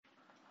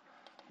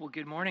Well,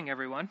 good morning,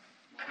 everyone.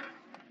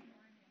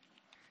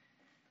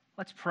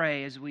 Let's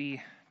pray as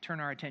we turn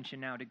our attention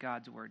now to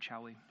God's word,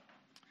 shall we?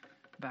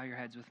 Bow your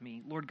heads with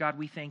me. Lord God,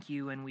 we thank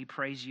you and we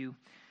praise you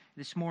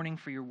this morning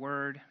for your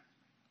word,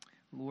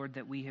 Lord,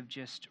 that we have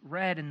just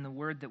read, and the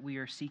word that we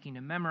are seeking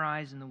to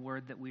memorize, and the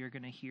word that we are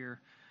going to hear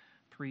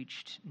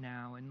preached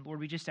now. And Lord,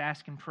 we just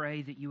ask and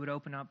pray that you would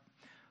open up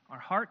our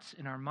hearts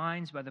and our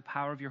minds by the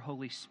power of your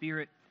Holy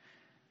Spirit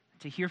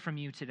to hear from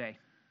you today.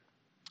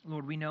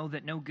 Lord, we know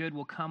that no good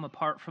will come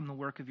apart from the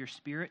work of your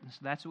Spirit, and so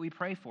that's what we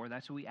pray for.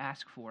 That's what we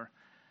ask for.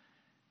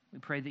 We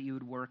pray that you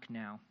would work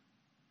now.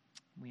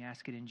 We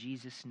ask it in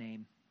Jesus'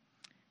 name.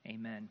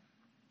 Amen.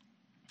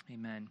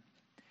 Amen.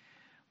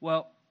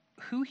 Well,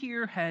 who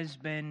here has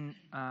been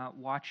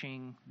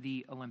watching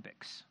the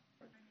Olympics?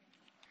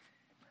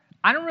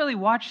 I don't really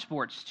watch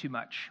sports too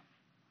much,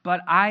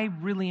 but I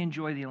really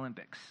enjoy the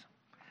Olympics.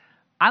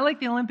 I like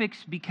the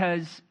Olympics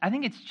because I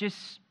think it's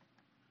just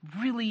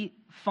really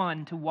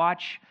fun to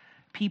watch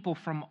people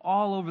from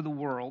all over the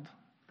world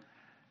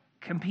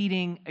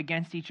competing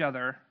against each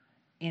other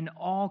in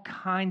all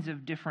kinds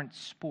of different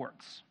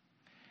sports.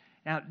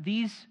 Now,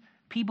 these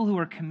people who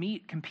are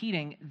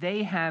competing,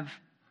 they have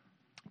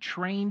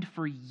trained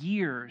for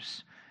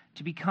years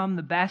to become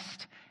the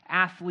best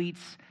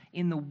athletes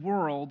in the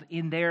world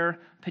in their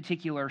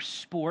particular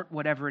sport,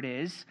 whatever it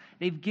is.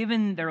 They've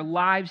given their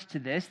lives to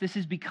this. This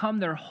has become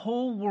their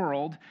whole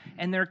world,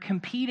 and they're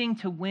competing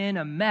to win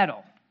a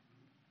medal.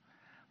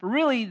 But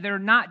really, they're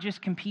not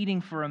just competing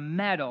for a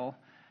medal,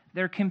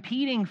 they're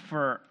competing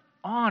for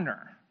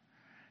honor.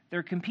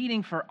 They're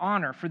competing for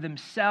honor for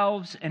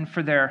themselves and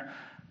for their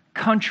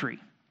country.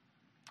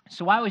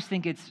 So I always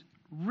think it's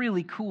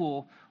really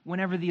cool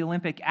whenever the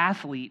Olympic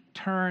athlete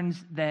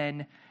turns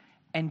then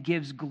and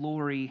gives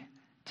glory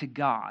to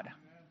God.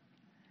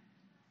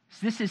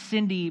 So this is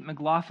Cindy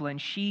McLaughlin.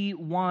 She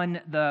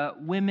won the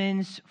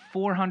women's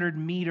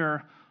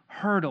 400-meter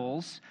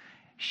hurdles.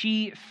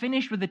 She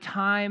finished with a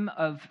time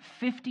of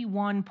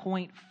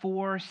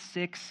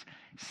 51.46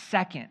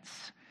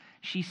 seconds.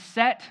 She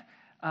set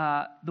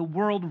the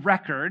world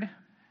record,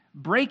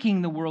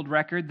 breaking the world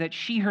record that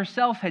she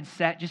herself had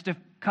set just a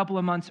couple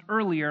of months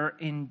earlier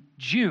in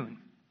June,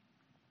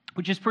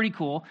 which is pretty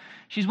cool.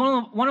 She's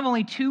one of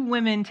only two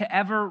women to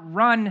ever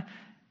run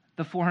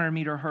the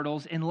 400-meter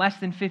hurdles in less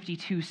than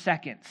 52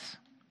 seconds.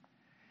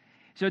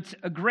 So it's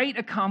a great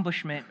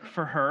accomplishment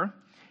for her.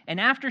 And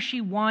after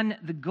she won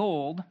the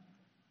gold,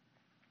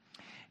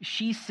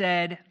 she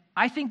said,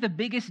 "I think the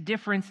biggest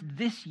difference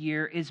this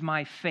year is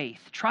my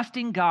faith,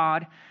 trusting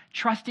God,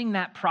 trusting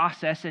that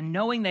process, and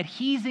knowing that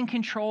He's in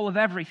control of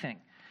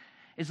everything.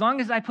 As long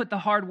as I put the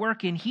hard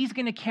work in, He's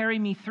going to carry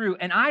me through,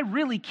 and I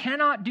really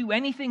cannot do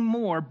anything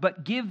more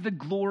but give the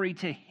glory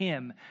to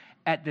Him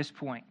at this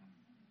point."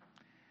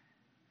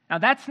 Now,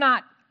 that's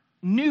not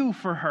new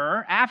for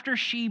her. After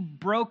she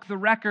broke the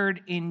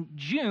record in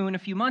June, a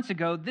few months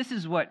ago, this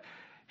is what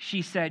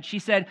she said. She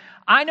said,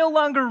 "I no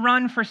longer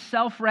run for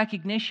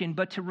self-recognition,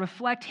 but to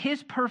reflect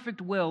His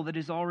perfect will that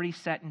is already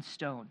set in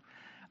stone.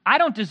 I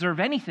don't deserve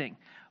anything,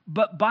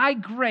 but by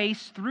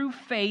grace, through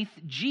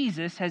faith,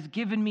 Jesus has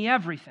given me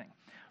everything.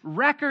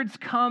 Records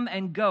come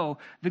and go.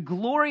 The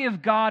glory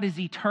of God is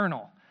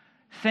eternal.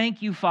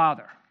 Thank you,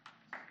 Father."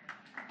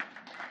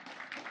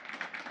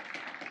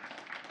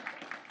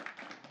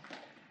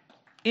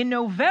 In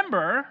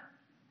November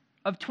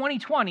of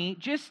 2020,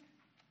 just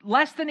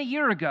less than a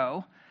year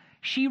ago,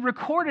 she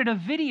recorded a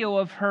video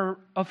of her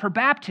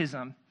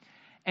baptism,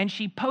 and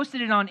she posted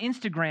it on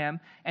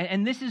Instagram,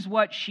 and this is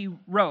what she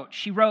wrote.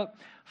 She wrote,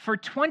 "For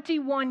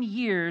 21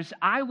 years,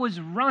 I was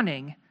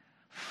running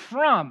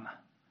from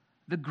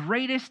the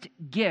greatest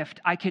gift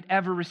I could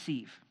ever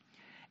receive.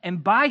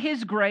 And by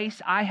His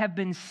grace, I have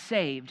been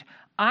saved.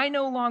 I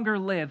no longer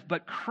live,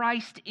 but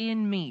Christ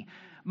in me.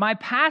 My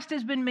past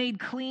has been made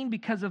clean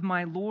because of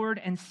my Lord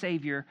and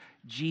Savior,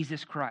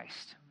 Jesus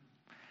Christ."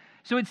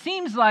 So it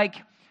seems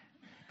like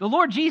the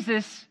Lord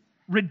Jesus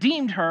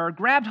redeemed her,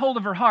 grabbed hold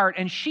of her heart,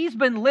 and she's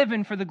been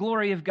living for the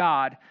glory of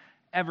God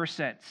ever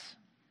since.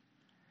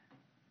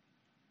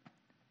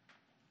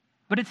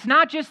 But it's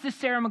not just the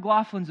Sarah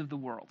McLaughlins of the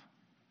world.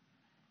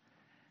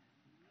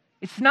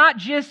 It's not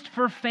just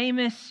for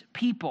famous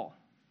people.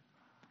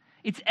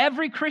 It's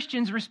every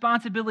Christian's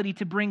responsibility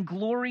to bring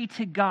glory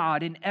to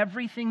God in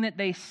everything that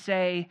they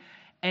say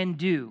and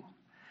do.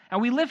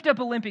 And we lift up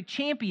Olympic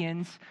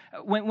champions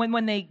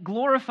when they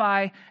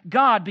glorify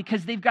God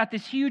because they've got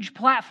this huge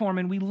platform,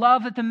 and we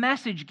love that the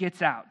message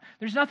gets out.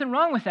 There's nothing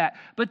wrong with that.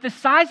 But the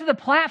size of the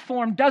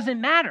platform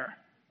doesn't matter.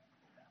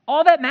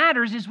 All that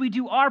matters is we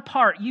do our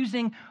part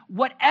using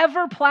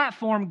whatever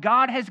platform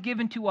God has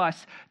given to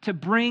us to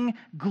bring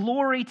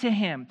glory to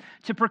Him,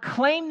 to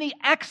proclaim the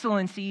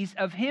excellencies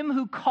of Him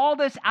who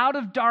called us out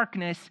of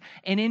darkness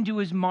and into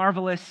His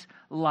marvelous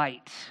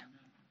light.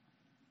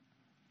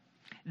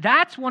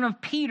 That's one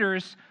of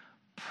Peter's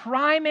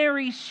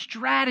primary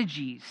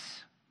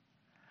strategies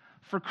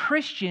for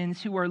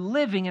Christians who are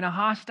living in a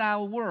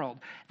hostile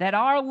world, that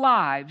our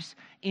lives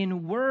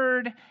in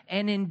word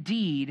and in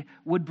deed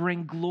would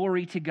bring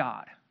glory to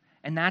God.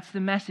 And that's the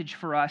message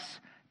for us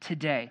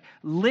today.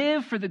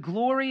 Live for the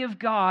glory of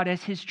God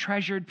as His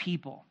treasured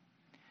people.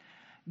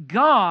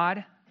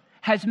 God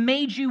has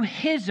made you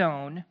His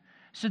own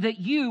so that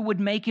you would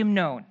make Him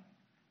known.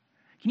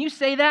 Can you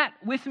say that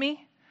with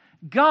me?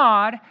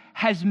 God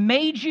has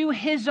made you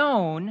His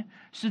own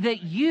so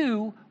that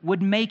you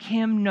would make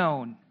Him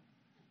known.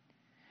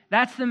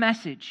 That's the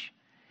message.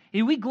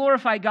 We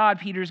glorify God,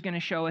 Peter's going to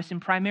show us, in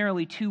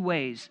primarily two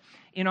ways: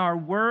 in our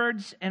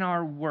words and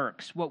our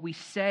works, what we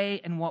say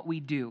and what we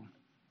do.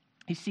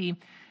 You see,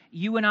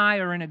 you and I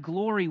are in a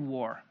glory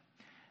war.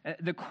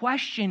 The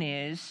question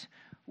is,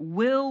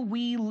 will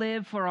we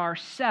live for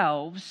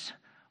ourselves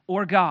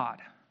or God?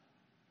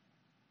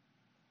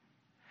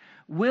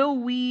 Will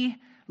we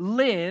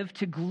live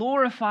to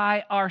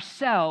glorify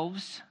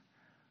ourselves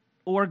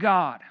or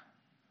God?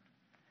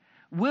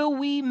 Will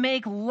we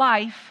make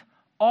life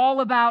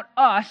all about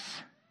us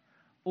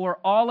or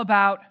all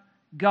about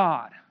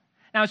God?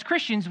 Now, as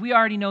Christians, we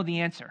already know the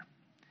answer.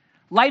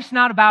 Life's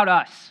not about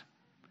us.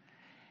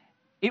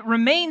 It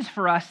remains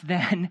for us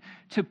then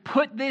to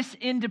put this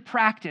into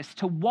practice,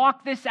 to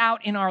walk this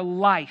out in our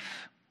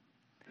life,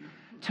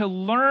 to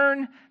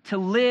learn to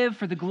live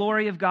for the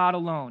glory of God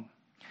alone.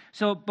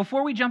 So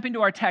before we jump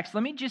into our text,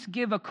 let me just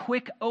give a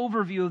quick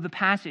overview of the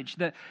passage.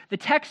 The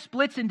text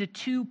splits into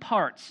two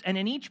parts, and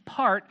in each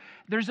part,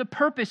 there's a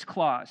purpose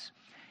clause.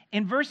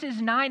 In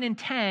verses 9 and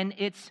 10,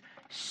 it's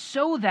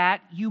so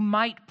that you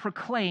might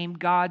proclaim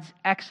God's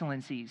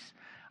excellencies.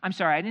 I'm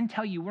sorry, I didn't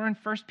tell you. We're in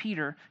 1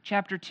 Peter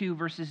chapter 2,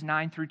 verses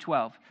 9 through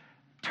 12.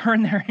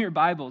 Turn there in your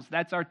Bibles.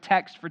 That's our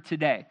text for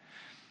today.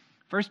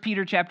 1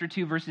 Peter chapter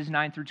 2, verses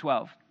 9 through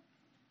 12.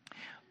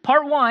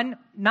 Part 1,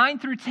 9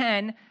 through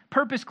 10,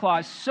 purpose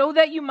clause, so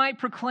that you might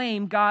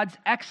proclaim God's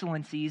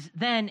excellencies.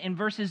 Then in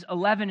verses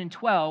 11 and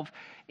 12,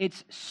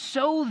 it's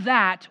so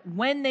that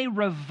when they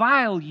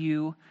revile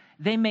you,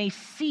 they may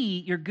see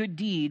your good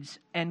deeds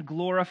and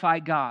glorify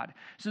God.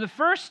 So the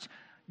first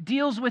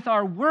deals with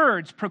our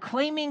words,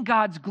 proclaiming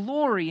God's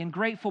glory and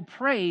grateful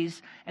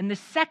praise, and the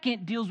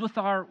second deals with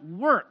our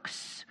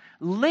works,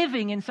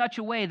 living in such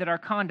a way that our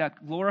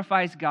conduct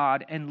glorifies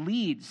God and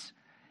leads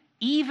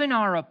even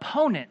our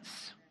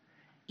opponents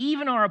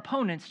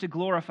to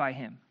glorify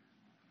Him.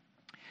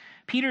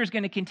 Peter is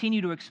going to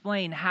continue to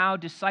explain how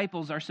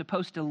disciples are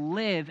supposed to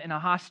live in a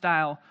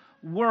hostile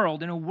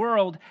world, in a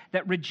world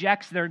that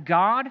rejects their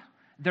God,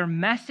 their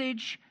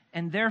message,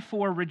 and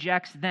therefore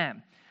rejects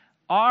them.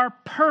 Our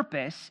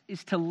purpose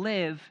is to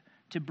live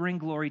to bring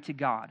glory to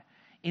God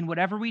in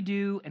whatever we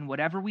do and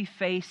whatever we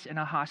face in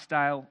a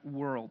hostile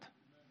world.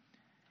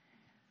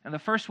 And the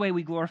first way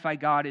we glorify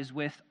God is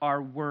with our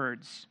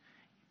words.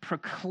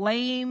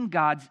 Proclaim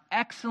God's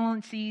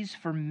excellencies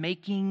for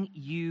making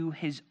you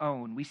His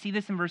own. We see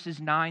this in verses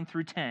 9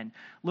 through 10.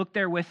 Look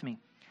there with me.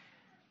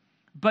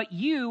 But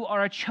you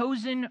are a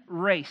chosen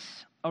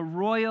race, a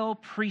royal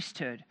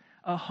priesthood,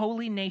 a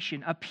holy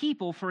nation, a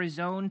people for His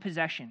own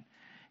possession,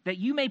 that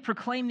you may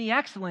proclaim the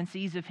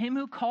excellencies of Him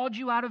who called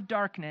you out of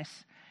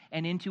darkness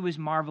and into His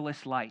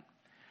marvelous light.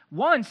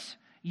 Once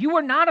you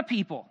were not a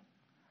people,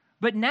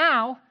 but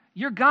now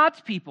you're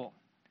God's people.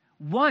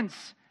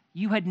 Once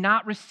you had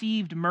not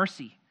received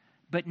mercy,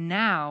 but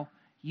now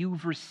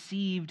you've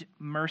received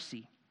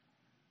mercy.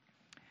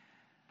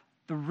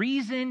 The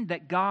reason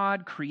that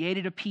God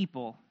created a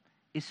people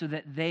is so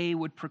that they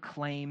would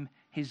proclaim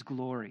His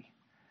glory.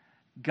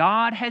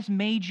 God has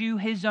made you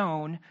His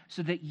own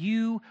so that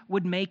you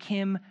would make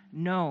Him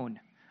known.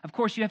 Of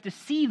course, you have to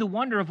see the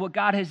wonder of what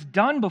God has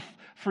done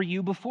for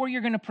you before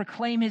you're going to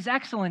proclaim His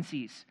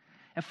excellencies.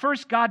 At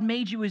first, God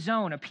made you His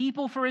own, a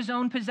people for His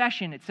own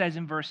possession, it says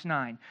in verse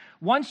 9.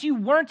 Once you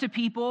weren't a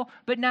people,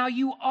 but now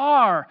you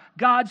are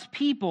God's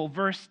people,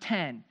 verse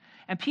 10.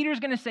 And Peter's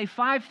going to say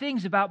 5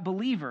 things about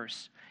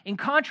believers, in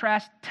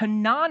contrast to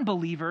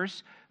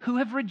non-believers who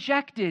have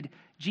rejected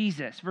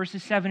Jesus,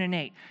 verses 7 and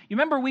 8. You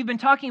remember we've been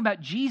talking about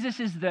Jesus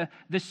as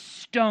the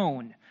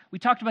stone. We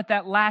talked about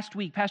that last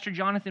week. Pastor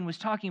Jonathan was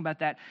talking about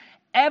that.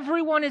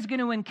 Everyone is going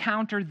to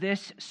encounter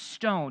this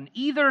stone.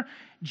 Either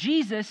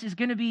Jesus is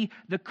going to be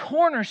the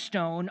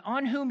cornerstone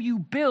on whom you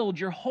build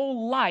your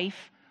whole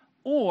life,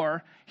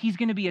 or He's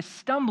going to be a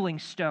stumbling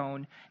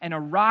stone and a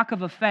rock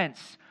of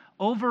offense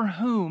over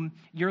whom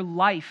your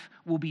life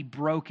will be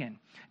broken.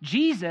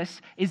 Jesus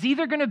is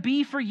either going to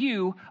be for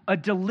you a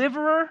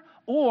deliverer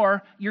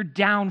or your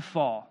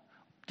downfall,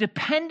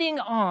 depending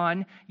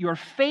on your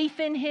faith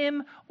in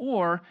Him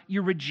or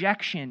your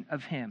rejection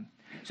of Him.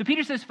 So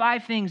Peter says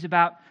 5 things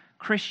about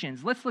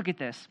Christians. Let's look at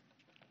this.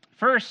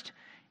 First,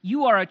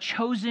 you are a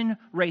chosen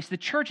race. The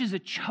church is a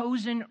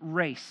chosen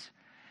race.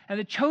 And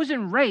the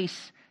chosen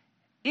race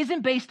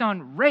isn't based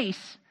on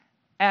race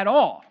at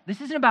all.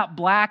 This isn't about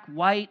black,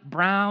 white,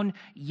 brown,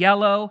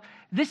 yellow.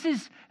 This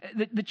is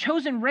the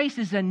chosen race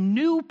is a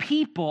new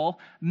people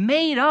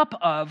made up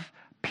of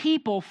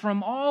people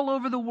from all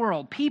over the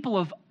world, people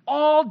of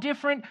all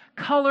different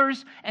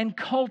colors and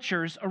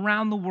cultures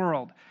around the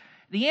world.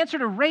 The answer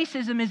to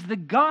racism is the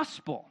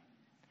gospel.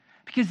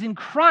 Because in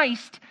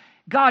Christ,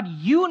 God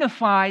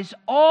unifies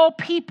all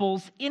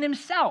peoples in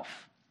Himself.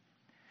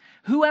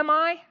 Who am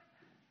I?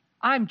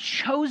 I'm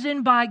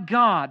chosen by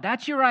God.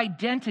 That's your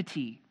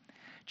identity.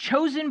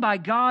 Chosen by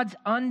God's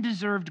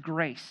undeserved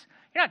grace.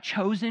 You're not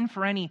chosen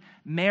for any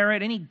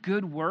merit, any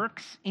good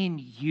works in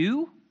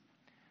you.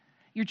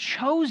 You're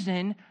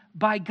chosen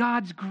by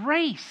God's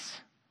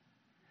grace.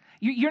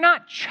 You're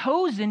not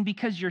chosen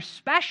because you're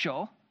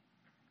special.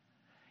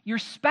 You're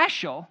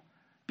special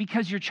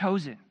because you're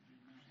chosen.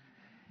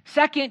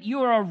 Second,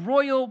 you are a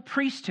royal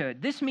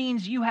priesthood. This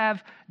means you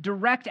have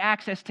direct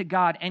access to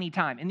God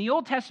anytime. In the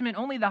Old Testament,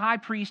 only the high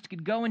priest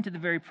could go into the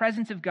very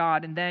presence of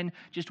God and then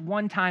just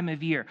one time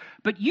of year.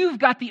 But you've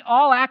got the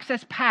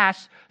all-access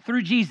pass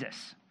through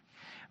Jesus.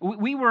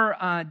 We were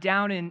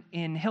down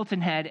in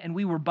Hilton Head, and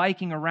we were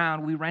biking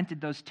around. We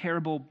rented those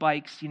terrible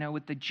bikes,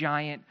 with the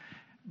giant,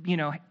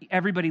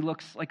 everybody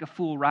looks like a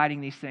fool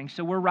riding these things.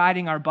 So we're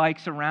riding our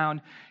bikes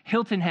around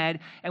Hilton Head,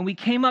 and we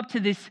came up to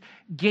this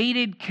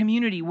gated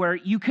community where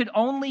you could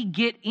only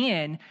get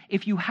in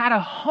if you had a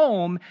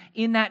home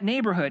in that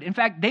neighborhood. In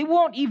fact, they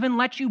won't even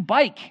let you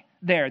bike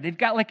there. They've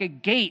got like a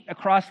gate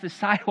across the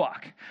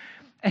sidewalk.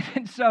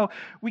 And so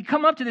we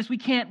come up to this, we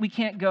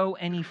can't go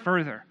any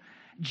further.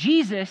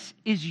 Jesus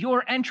is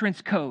your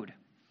entrance code.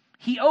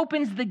 He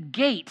opens the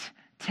gate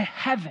to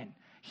heaven.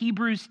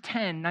 Hebrews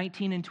 10,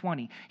 19 and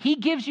 20. He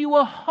gives you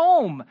a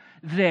home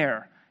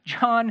there.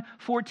 John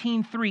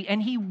 14:3.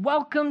 And he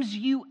welcomes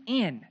you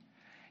in.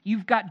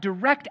 You've got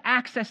direct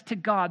access to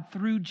God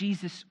through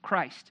Jesus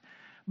Christ.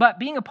 But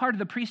being a part of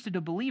the priesthood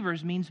of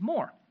believers means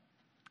more.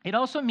 It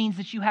also means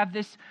that you have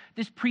this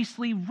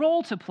priestly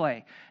role to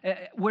play,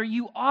 where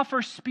you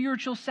offer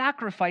spiritual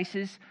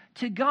sacrifices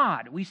to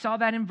God. We saw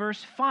that in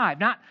verse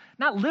 5. Not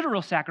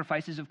literal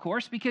sacrifices, of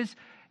course, because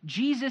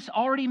Jesus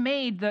already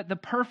made the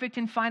perfect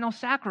and final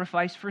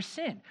sacrifice for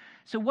sin.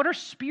 So what are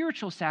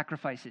spiritual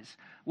sacrifices?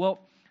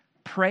 Well,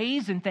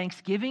 praise and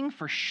thanksgiving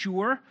for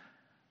sure,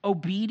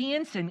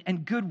 obedience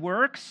and good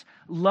works,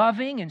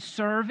 loving and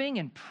serving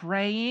and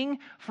praying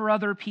for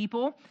other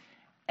people.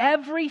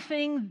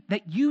 Everything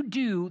that you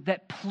do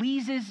that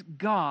pleases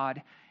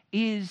God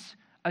is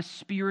a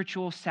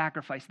spiritual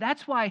sacrifice.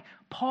 That's why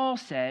Paul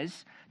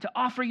says to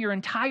offer your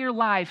entire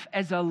life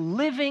as a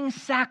living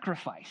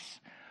sacrifice,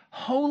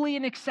 holy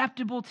and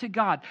acceptable to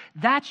God.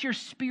 That's your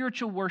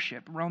spiritual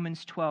worship,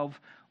 Romans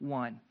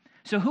 12:1.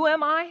 So who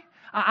am I?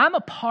 I'm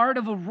a part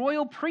of a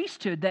royal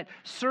priesthood that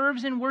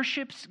serves and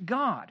worships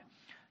God.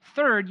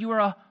 Third, you are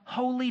a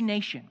holy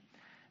nation.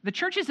 The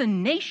church is a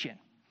nation.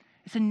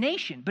 It's a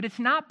nation, but it's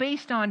not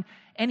based on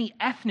any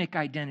ethnic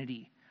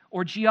identity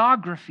or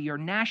geography or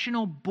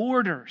national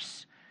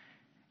borders.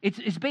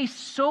 It's based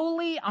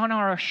solely on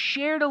our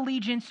shared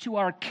allegiance to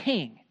our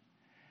King,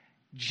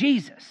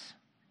 Jesus.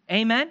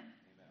 Amen?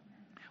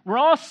 We're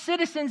all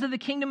citizens of the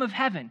kingdom of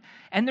heaven,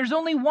 and there's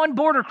only one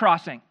border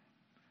crossing.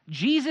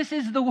 Jesus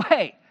is the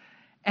way,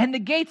 and the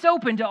gate's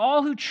open to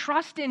all who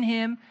trust in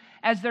him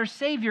as their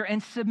Savior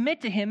and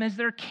submit to him as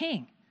their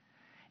King.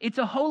 It's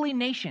a holy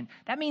nation.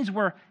 That means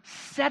we're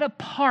set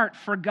apart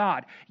for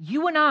God.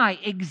 You and I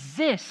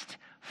exist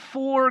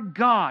for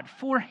God,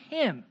 for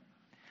him.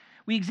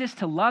 We exist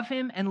to love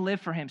him and live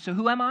for him. So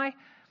who am I?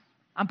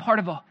 I'm part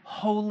of a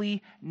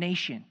holy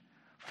nation.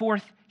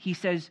 Fourth, he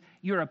says,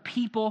 you're a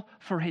people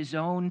for his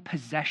own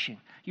possession.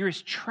 You're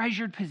his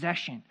treasured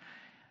possession.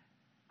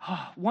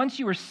 Once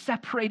you were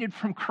separated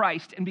from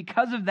Christ, and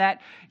because of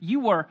that,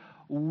 you were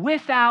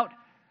without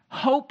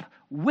hope,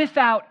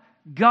 without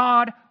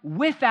God,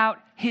 without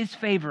his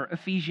favor,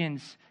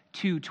 Ephesians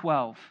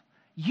 2:12.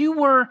 You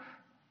were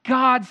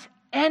God's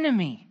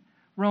enemy,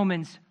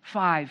 Romans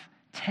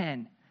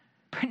 5:10.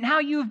 But now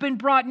you have been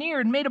brought near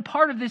and made a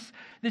part of this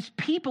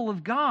people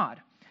of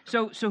God.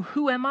 So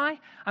who am I?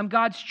 I'm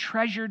God's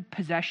treasured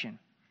possession.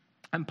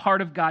 I'm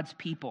part of God's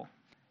people.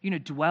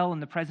 Dwell in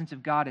the presence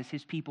of God as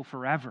his people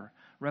forever,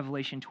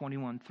 Revelation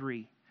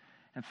 21:3.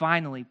 And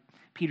finally,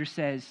 Peter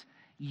says,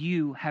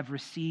 you have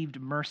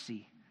received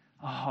mercy.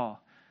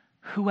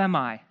 Who am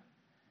I?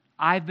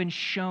 I've been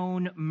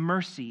shown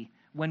mercy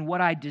when what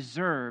I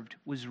deserved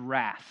was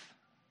wrath.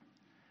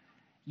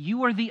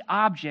 You are the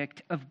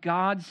object of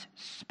God's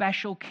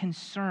special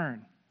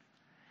concern.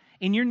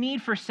 In your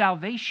need for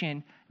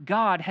salvation,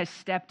 God has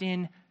stepped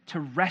in to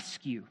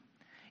rescue.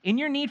 In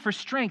your need for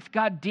strength,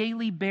 God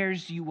daily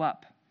bears you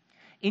up.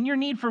 In your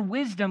need for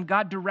wisdom,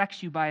 God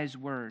directs you by his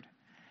word.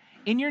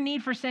 In your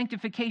need for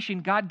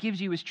sanctification, God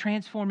gives you his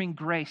transforming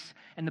grace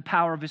and the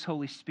power of his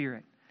Holy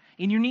Spirit.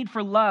 In your need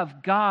for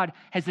love, God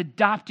has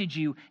adopted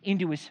you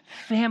into his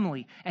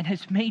family and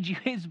has made you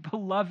his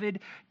beloved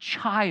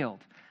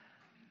child.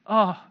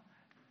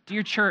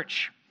 Dear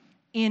church,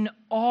 in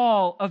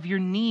all of your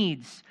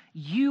needs,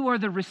 you are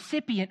the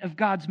recipient of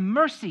God's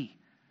mercy.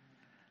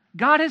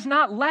 God has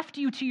not left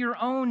you to your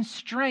own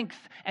strength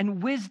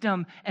and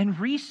wisdom and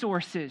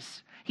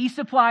resources. He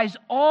supplies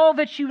all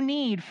that you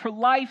need for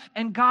life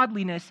and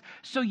godliness,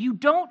 so you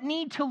don't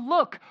need to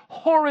look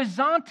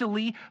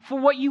horizontally for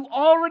what you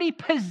already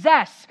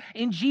possess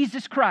in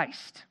Jesus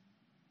Christ.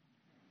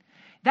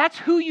 That's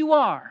who you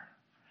are.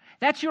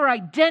 That's your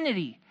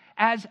identity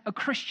as a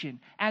Christian,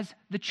 as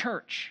the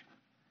church.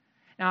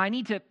 Now, I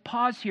need to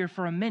pause here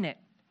for a minute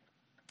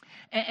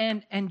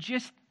and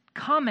just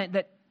comment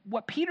that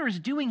what Peter is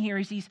doing here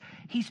is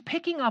he's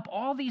picking up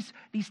all these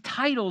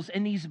titles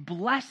and these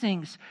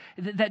blessings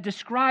that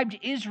described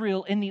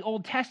Israel in the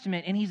Old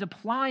Testament, and he's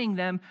applying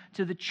them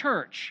to the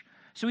church.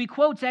 So he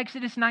quotes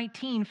Exodus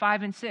 19,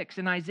 5 and 6,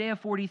 and Isaiah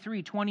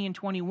 43, 20 and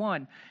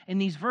 21 in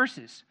these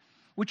verses,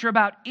 which are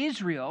about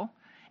Israel,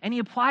 and he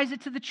applies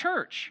it to the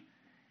church.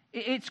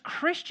 It's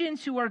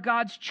Christians who are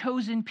God's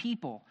chosen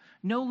people,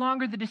 no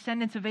longer the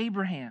descendants of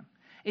Abraham.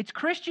 It's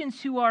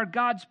Christians who are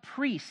God's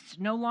priests,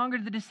 no longer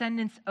the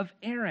descendants of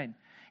Aaron.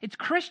 It's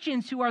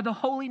Christians who are the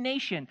holy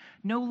nation,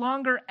 no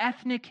longer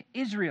ethnic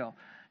Israel.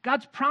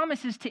 God's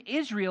promises to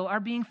Israel are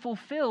being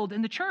fulfilled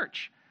in the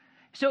church.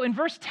 So in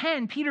verse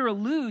 10, Peter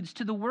alludes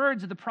to the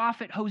words of the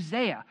prophet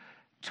Hosea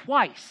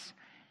twice,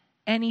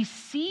 and he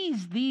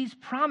sees these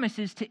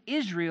promises to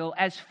Israel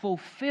as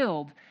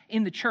fulfilled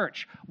in the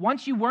church.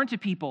 Once you weren't a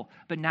people,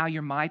 but now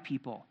you're my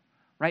people,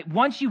 right?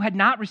 Once you had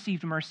not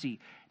received mercy,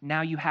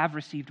 now you have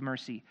received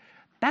mercy.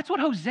 That's what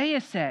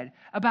Hosea said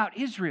about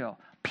Israel.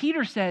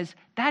 Peter says,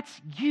 that's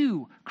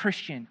you,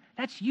 Christian.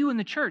 That's you in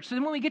the church. So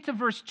then when we get to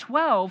verse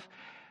 12,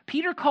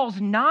 Peter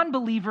calls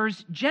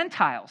non-believers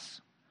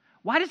Gentiles.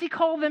 Why does he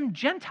call them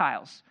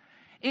Gentiles?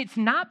 It's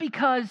not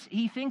because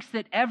he thinks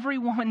that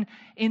everyone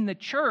in the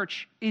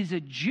church is a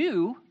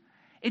Jew.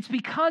 It's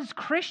because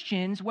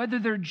Christians, whether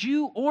they're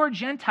Jew or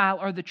Gentile,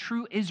 are the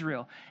true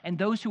Israel. And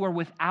those who are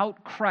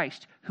without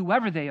Christ,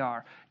 whoever they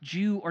are,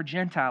 Jew or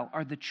Gentile,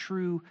 are the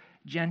true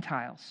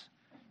Gentiles.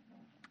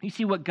 You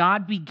see, what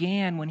God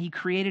began when he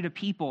created a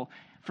people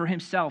for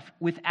himself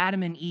with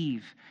Adam and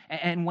Eve,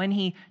 and when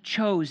he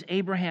chose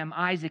Abraham,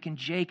 Isaac, and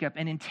Jacob,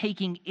 and in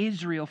taking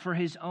Israel for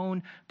his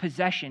own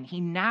possession,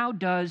 he now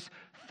does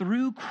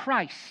through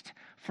Christ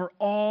for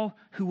all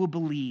who will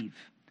believe.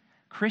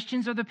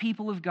 Christians are the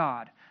people of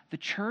God. The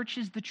church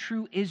is the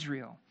true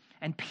Israel.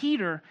 And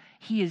Peter,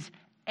 he is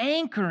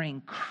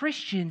anchoring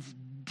Christians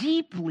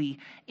deeply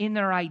in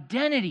their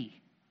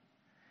identity.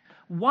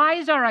 Why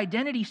is our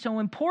identity so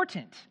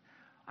important?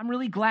 I'm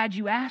really glad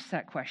you asked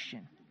that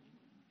question.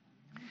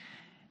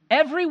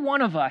 Every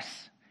one of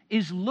us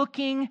is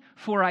looking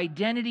for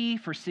identity,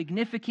 for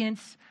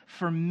significance,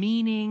 for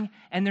meaning,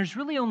 and there's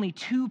really only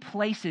two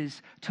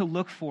places to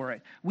look for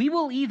it. We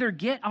will either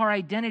get our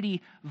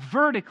identity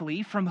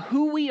vertically from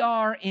who we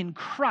are in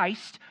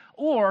Christ,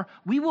 or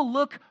we will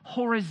look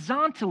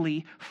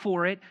horizontally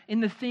for it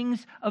in the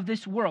things of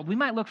this world. We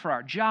might look for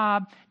our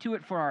job, to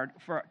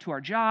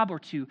our job, or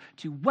to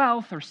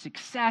wealth or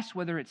success,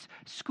 whether it's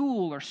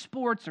school or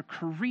sports or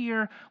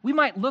career. We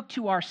might look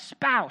to our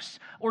spouse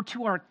or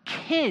to our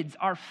kids,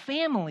 our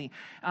family.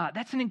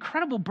 That's an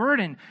incredible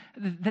burden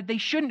that they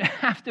shouldn't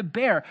have to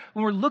bear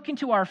when we're looking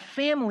to our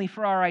family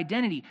for our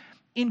identity.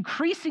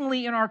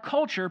 Increasingly in our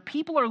culture,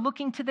 people are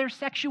looking to their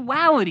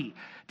sexuality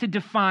to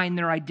define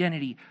their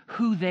identity,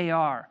 who they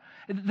are.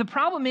 The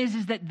problem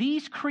is that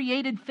these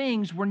created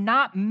things were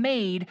not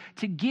made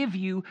to give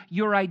you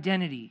your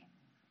identity.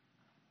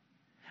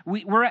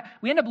 We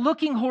end up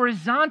looking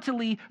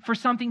horizontally for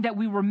something that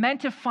we were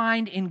meant to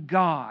find in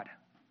God.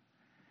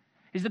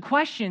 These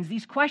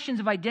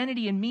questions of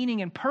identity and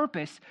meaning and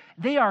purpose,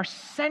 they are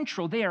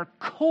central, they are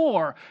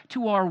core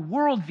to our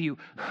worldview.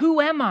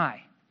 Who am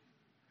I?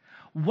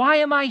 Why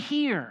am I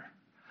here?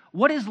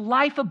 What is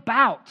life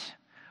about?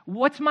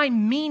 What's my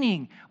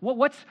meaning?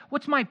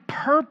 What's my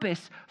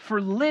purpose for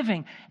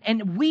living?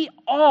 And we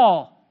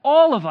all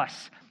of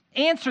us,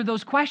 answer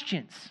those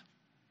questions.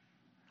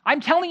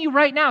 I'm telling you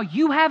right now,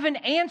 you have an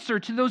answer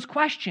to those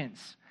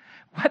questions.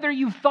 Whether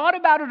you've thought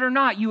about it or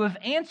not, you have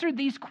answered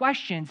these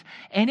questions,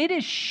 and it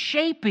is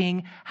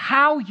shaping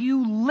how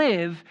you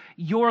live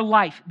your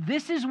life.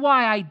 This is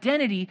why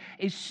identity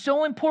is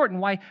so important,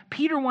 why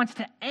Peter wants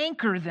to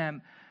anchor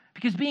them,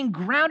 because being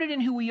grounded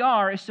in who we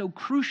are is so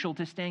crucial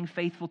to staying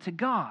faithful to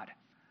God.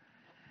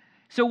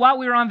 So while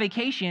we were on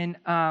vacation,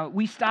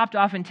 we stopped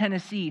off in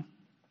Tennessee,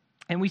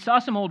 and we saw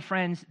some old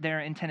friends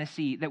there in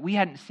Tennessee that we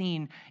hadn't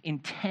seen in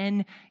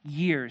 10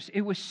 years.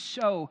 It was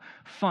so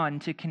fun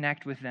to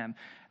connect with them.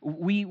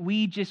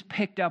 We just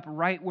picked up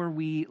right where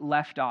we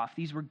left off.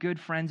 These were good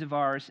friends of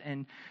ours,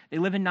 and they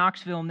live in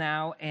Knoxville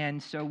now,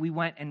 and so we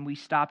went and we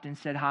stopped and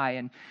said hi.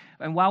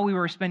 And while we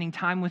were spending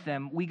time with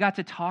them, we got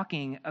to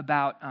talking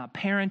about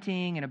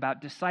parenting and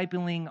about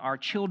discipling our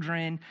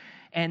children,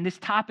 and this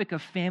topic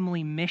of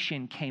family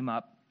mission came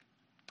up.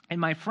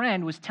 And my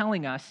friend was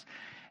telling us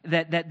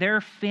that their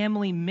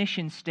family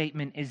mission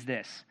statement is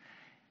this: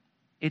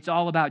 it's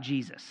all about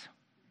Jesus.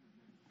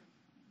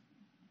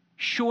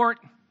 Short,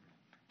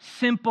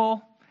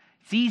 simple,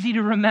 it's easy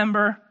to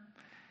remember.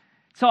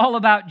 It's all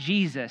about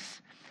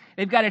Jesus.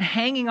 They've got it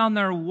hanging on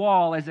their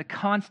wall as a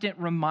constant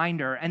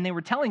reminder. And they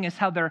were telling us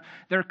how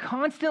they're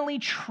constantly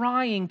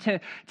trying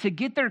to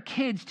get their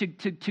kids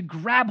to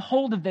grab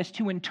hold of this,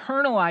 to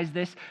internalize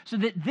this, so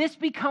that this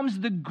becomes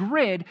the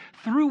grid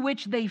through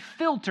which they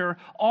filter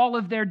all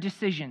of their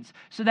decisions.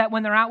 So that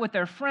when they're out with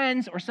their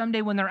friends, or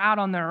someday when they're out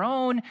on their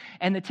own,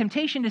 and the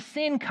temptation to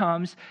sin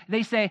comes,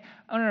 they say,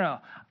 oh, no.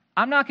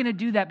 I'm not going to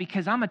do that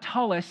because I'm a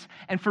Tullis,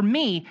 and for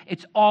me,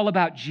 it's all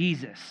about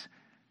Jesus.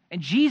 And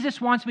Jesus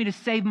wants me to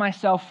save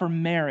myself for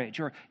marriage,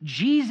 or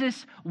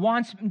Jesus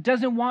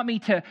doesn't want me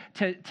to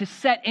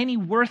set any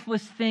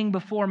worthless thing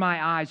before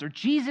my eyes, or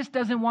Jesus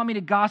doesn't want me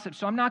to gossip,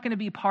 so I'm not going to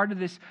be a part of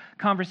this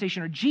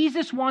conversation, or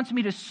Jesus wants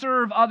me to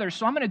serve others,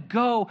 so I'm going to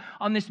go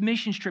on this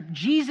missions trip.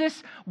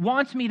 Jesus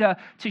wants me to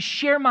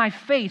share my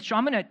faith, so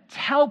I'm going to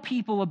tell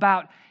people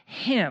about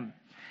Him.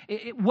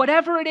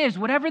 Whatever it is,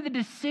 whatever the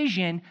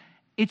decision,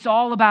 it's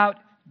all about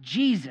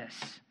Jesus.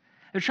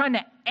 They're trying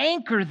to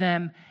anchor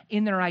them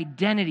in their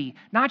identity,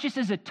 not just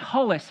as a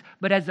Tullis,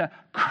 but as a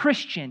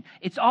Christian.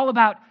 It's all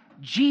about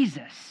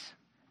Jesus.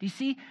 Do you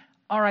see?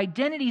 Our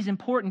identity is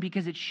important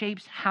because it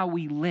shapes how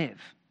we live.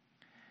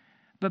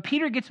 But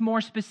Peter gets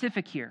more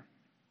specific here.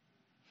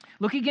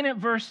 Look again at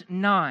verse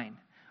 9.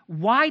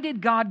 Why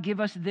did God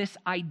give us this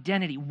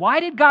identity? Why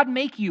did God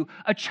make you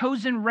a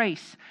chosen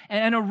race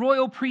and a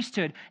royal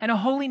priesthood and a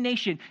holy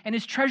nation and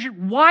His treasure?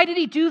 Why did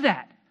He do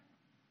that?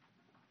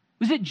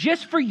 Was it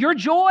just for your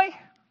joy?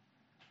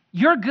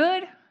 Your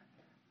good?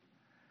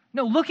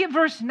 No, look at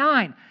verse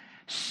 9.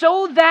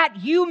 So that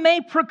you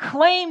may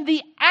proclaim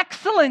the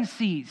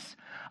excellencies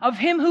of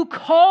Him who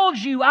called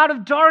you out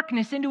of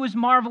darkness into His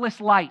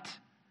marvelous light.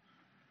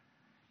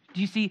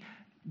 Do you see?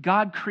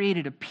 God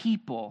created a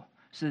people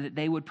so that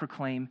they would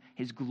proclaim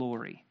His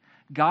glory.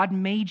 God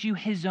made you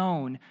His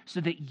own so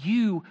that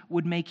you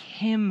would make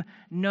Him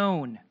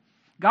known.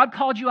 God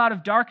called you out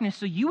of darkness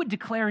so you would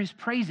declare His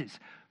praises,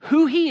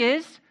 who He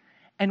is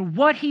and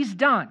what He's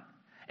done,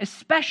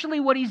 especially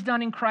what He's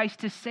done in Christ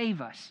to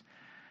save us.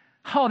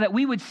 Oh, that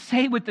we would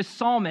say with the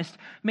psalmist,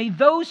 may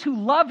those who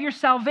love your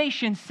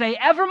salvation say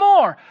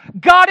evermore,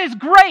 God is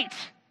great.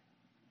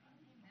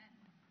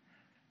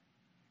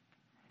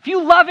 If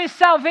you love His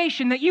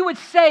salvation, that you would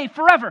say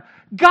forever,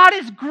 God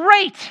is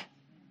great.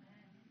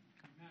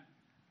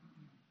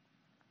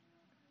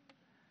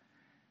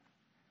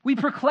 We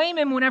proclaim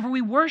Him whenever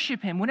we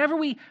worship Him,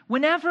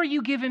 whenever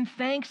you give Him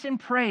thanks and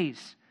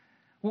praise.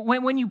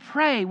 When you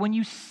pray, when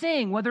you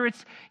sing, whether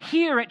it's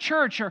here at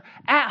church or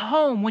at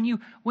home, when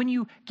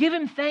you give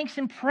Him thanks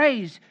and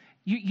praise,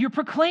 you're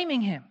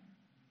proclaiming Him.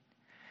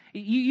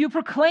 You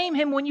proclaim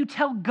Him when you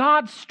tell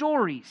God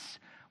stories,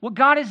 what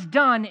God has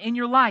done in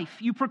your life.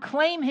 You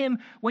proclaim Him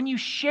when you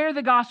share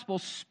the gospel,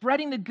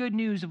 spreading the good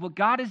news of what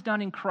God has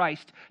done in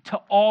Christ to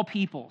all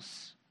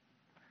peoples.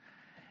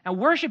 Now,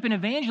 worship and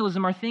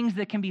evangelism are things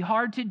that can be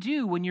hard to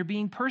do when you're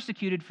being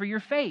persecuted for your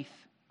faith.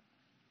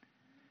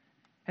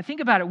 And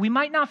think about it. We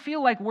might not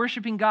feel like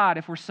worshiping God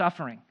if we're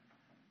suffering.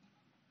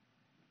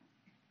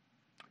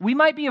 We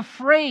might be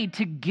afraid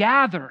to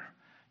gather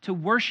to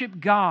worship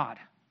God.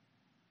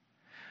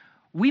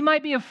 We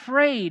might be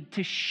afraid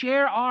to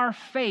share our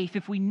faith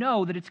if we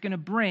know that it's going to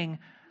bring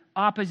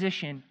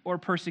opposition or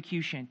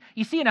persecution.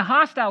 You see, in a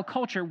hostile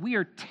culture, we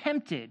are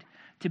tempted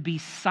to be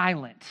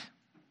silent.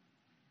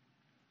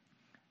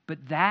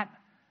 But that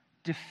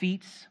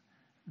defeats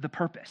the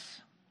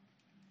purpose.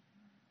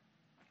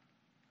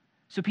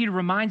 So Peter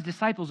reminds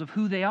disciples of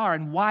who they are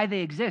and why they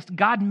exist.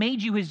 God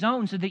made you His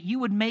own so that you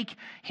would make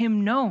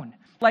Him known.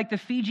 Like the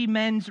Fiji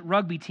men's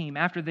rugby team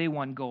after they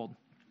won gold.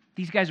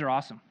 These guys are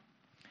awesome.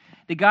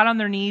 They got on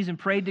their knees and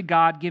prayed to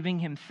God, giving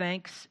Him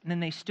thanks, and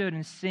then they stood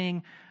and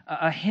sang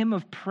a hymn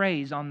of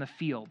praise on the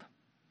field.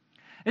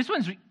 This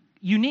one's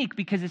unique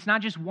because it's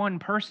not just one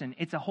person,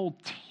 it's a whole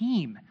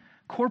team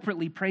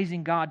corporately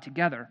praising God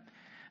together.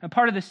 And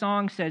part of the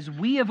song says,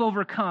 we have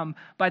overcome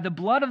by the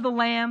blood of the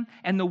Lamb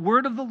and the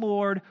word of the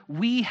Lord,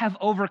 we have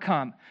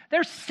overcome.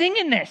 They're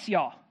singing this,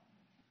 y'all.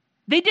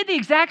 They did the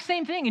exact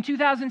same thing in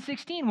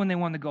 2016 when they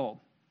won the gold.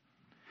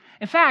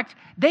 In fact,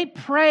 they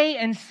pray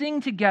and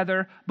sing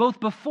together both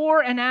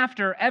before and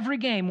after every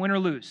game, win or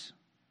lose.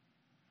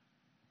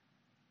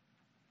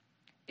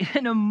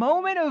 In a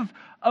moment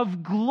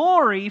of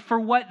glory for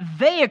what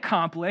they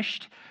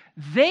accomplished,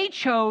 they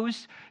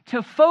chose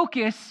to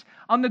focus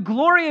on the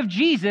glory of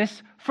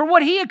Jesus for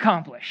what He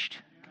accomplished.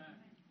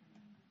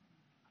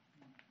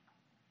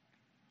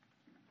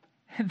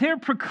 They're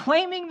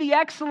proclaiming the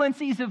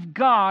excellencies of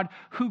God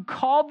who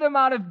called them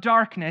out of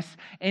darkness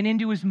and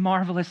into His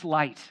marvelous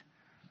light.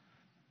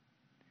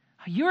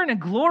 You're in a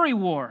glory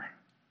war.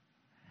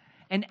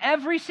 And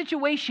every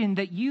situation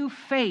that you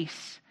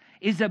face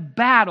is a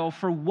battle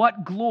for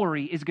what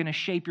glory is going to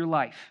shape your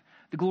life.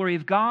 The glory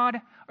of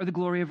God or the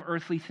glory of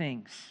earthly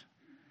things.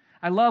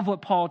 I love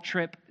what Paul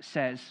Tripp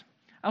says.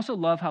 I also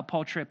love how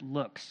Paul Tripp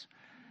looks.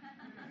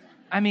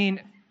 I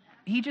mean,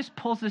 he just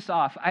pulls this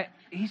off.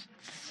 He's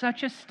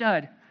such a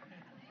stud.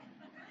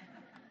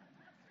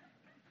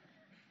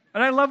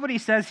 But I love what he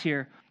says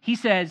here. He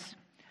says,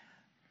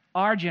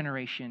 our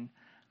generation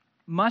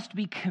must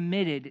be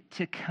committed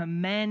to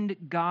commend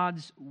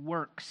God's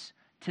works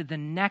to the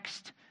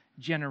next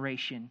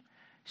generation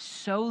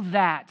so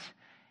that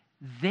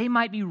they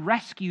might be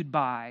rescued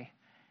by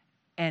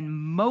and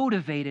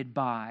motivated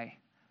by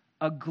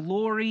a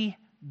glory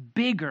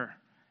bigger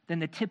than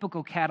the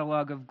typical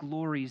catalog of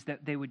glories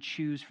that they would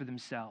choose for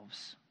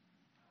themselves.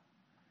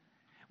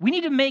 We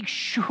need to make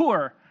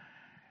sure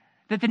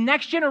that the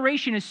next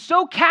generation is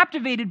so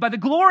captivated by the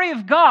glory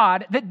of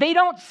God that they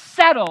don't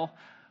settle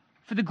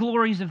for the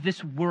glories of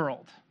this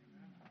world.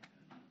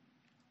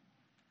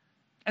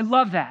 I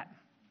love that.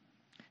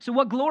 So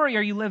what glory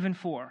are you living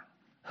for?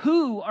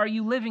 Who are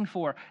you living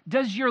for?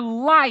 Does your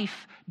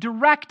life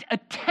direct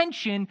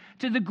attention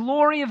to the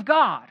glory of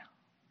God?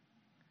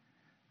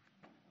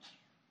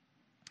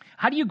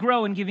 How do you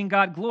grow in giving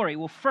God glory?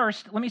 Well,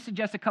 first, let me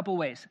suggest a couple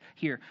ways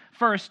here.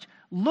 First,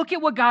 look at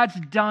what God's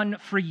done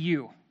for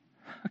you.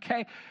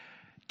 Okay?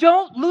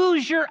 Don't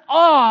lose your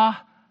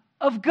awe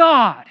of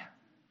God.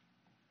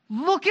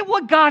 Look at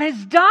what God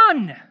has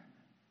done.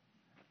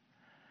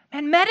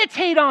 And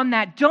meditate on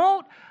that.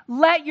 Don't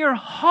let your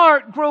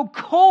heart grow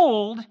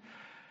cold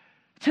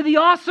to the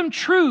awesome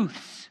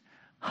truths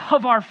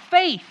of our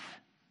faith.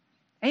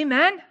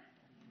 Amen?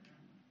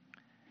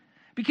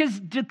 Because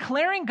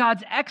declaring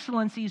God's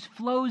excellencies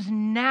flows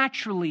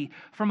naturally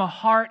from a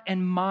heart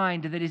and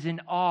mind that is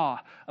in awe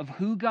of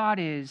who God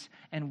is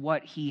and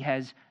what He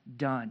has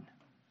done.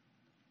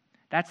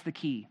 That's the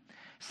key.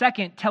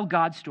 Second, tell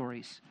God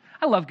stories.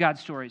 I love God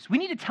stories. We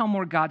need to tell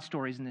more God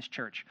stories in this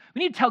church. We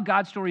need to tell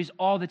God stories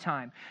all the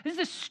time. This is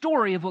a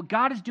story of what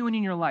God is doing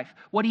in your life,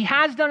 what He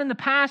has done in the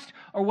past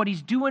or what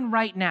He's doing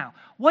right now.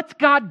 What's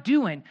God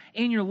doing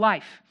in your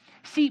life?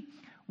 See,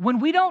 when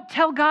we don't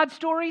tell God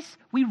stories,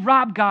 we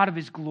rob God of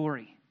His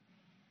glory.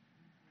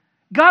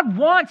 God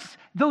wants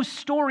those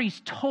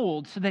stories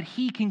told so that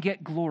He can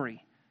get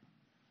glory.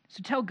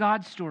 So tell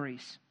God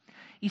stories.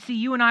 You see,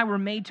 you and I were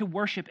made to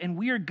worship, and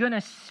we are going to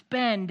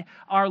spend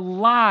our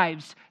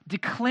lives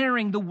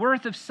declaring the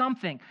worth of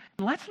something.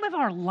 Let's live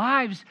our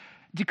lives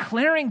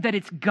declaring that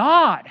it's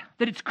God,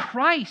 that it's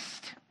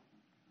Christ.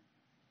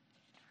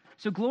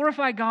 So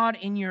glorify God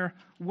in your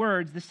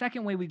words. The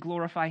second way we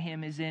glorify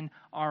Him is in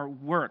our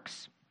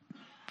works.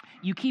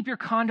 You keep your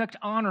conduct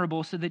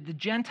honorable so that the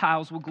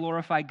Gentiles will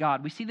glorify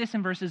God. We see this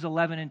in verses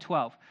 11 and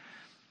 12.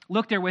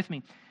 Look there with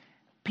me.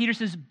 Peter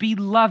says,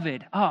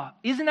 beloved. Oh,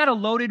 isn't that a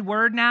loaded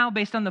word now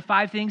based on the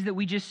 5 things that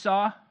we just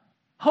saw?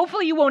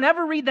 Hopefully you won't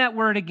ever read that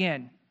word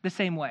again the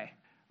same way.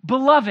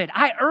 Beloved,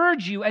 I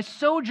urge you as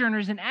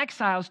sojourners and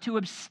exiles to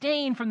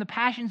abstain from the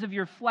passions of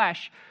your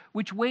flesh,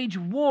 which wage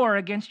war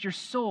against your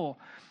soul.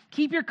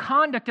 Keep your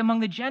conduct among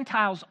the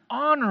Gentiles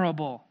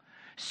honorable,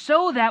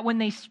 so that when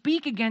they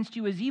speak against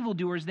you as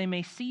evildoers, they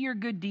may see your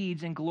good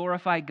deeds and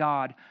glorify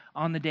God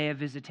on the day of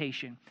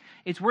visitation.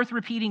 It's worth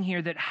repeating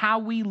here that how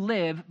we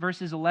live,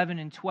 verses 11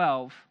 and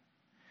 12,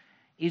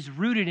 is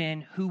rooted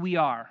in who we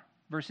are,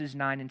 verses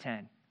 9 and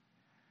 10.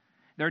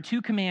 There are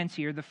 2 commands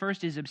here. The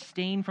first is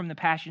abstain from the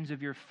passions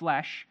of your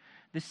flesh.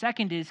 The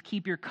second is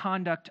keep your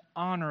conduct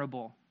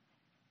honorable.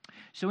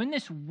 So in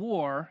this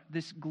war,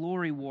 this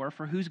glory war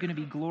for who's going to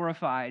be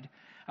glorified,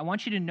 I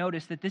want you to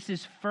notice that this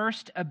is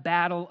first a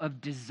battle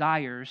of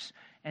desires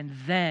and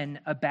then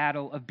a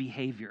battle of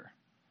behavior.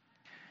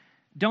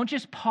 Don't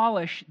just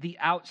polish the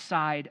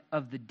outside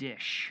of the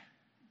dish.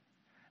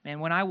 Man,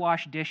 when I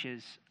wash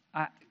dishes,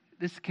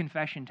 this is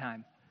confession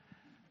time.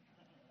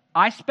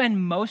 I spend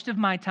most of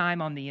my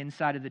time on the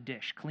inside of the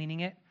dish,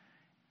 cleaning it,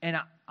 and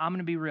I'm going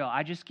to be real.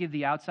 I just give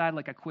the outside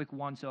like a quick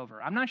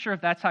once-over. I'm not sure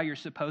if that's how you're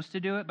supposed to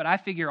do it, but I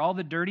figure all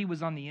the dirty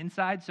was on the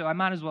inside, so I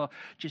might as well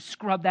just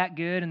scrub that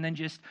good and then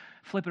just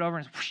flip it over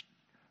and whoosh,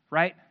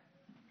 right?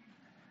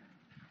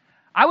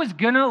 I was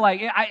going to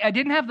I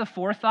didn't have the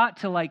forethought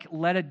to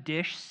let a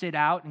dish sit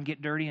out and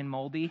get dirty and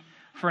moldy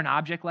for an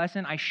object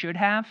lesson. I should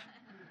have.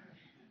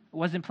 I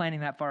wasn't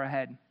planning that far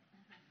ahead.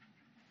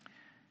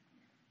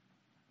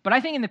 But I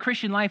think in the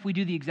Christian life, we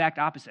do the exact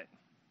opposite.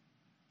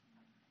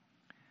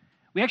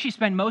 We actually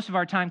spend most of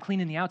our time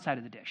cleaning the outside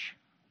of the dish.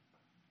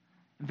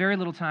 Very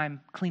little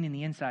time cleaning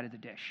the inside of the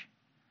dish.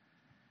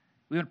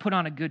 We would put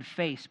on a good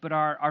face, but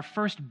our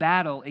first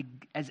battle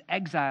as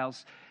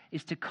exiles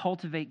is to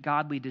cultivate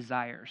godly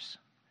desires.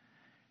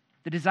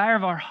 The desire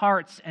of our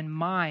hearts and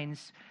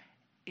minds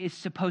is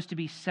supposed to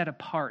be set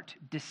apart,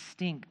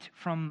 distinct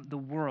from the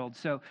world.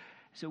 So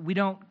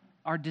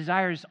our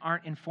desires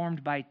aren't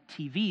informed by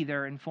TV,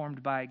 they're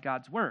informed by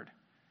God's word.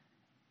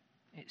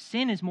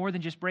 Sin is more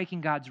than just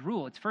breaking God's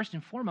rule. It's first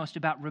and foremost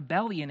about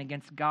rebellion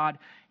against God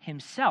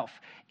Himself.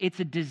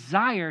 It's a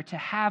desire to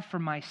have for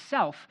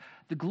myself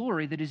the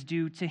glory that is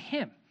due to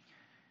Him.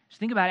 Just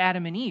think about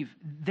Adam and Eve.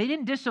 They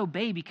didn't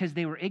disobey because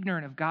they were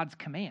ignorant of God's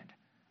command.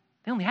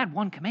 They only had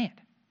one command.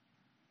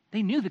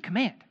 They knew the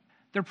command.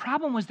 Their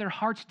problem was their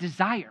heart's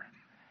desire.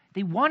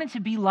 They wanted to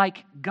be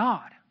like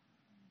God.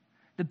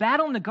 The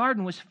battle in the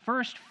garden was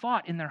first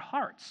fought in their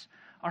hearts.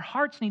 Our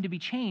hearts need to be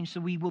changed so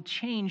we will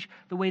change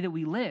the way that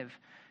we live.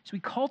 So we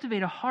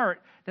cultivate a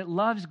heart that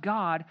loves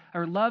God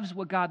or loves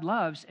what God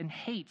loves and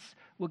hates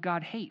what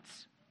God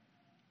hates.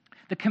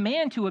 The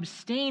command to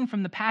abstain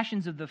from the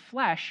passions of the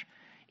flesh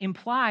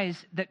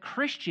implies that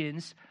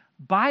Christians,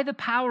 by the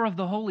power of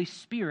the Holy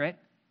Spirit,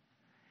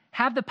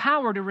 have the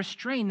power to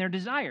restrain their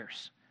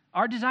desires.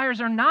 Our desires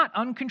are not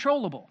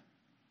uncontrollable,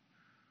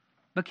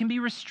 but can be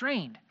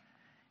restrained.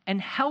 and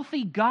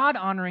healthy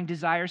God-honoring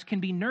desires can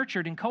be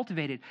nurtured and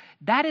cultivated.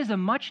 That is a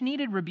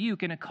much-needed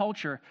rebuke in a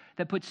culture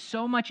that puts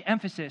so much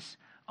emphasis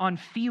on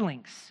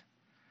feelings.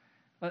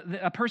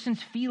 A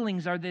person's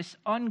feelings are this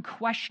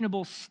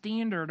unquestionable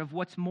standard of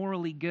what's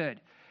morally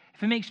good.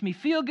 If it makes me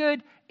feel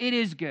good, it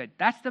is good.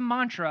 That's the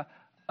mantra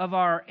of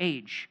our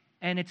age,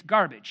 and it's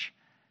garbage.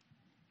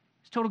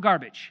 It's total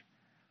garbage.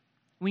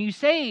 When you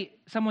say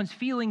someone's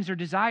feelings or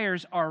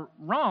desires are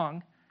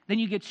wrong, then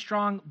you get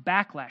strong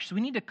backlash. So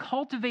we need to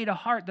cultivate a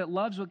heart that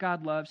loves what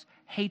God loves,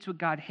 hates what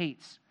God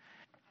hates.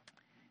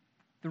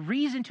 The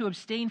reason to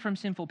abstain from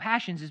sinful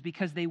passions is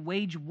because they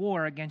wage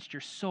war against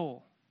your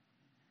soul.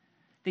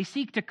 They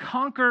seek to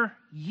conquer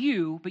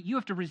you, but you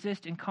have to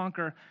resist and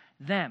conquer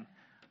them.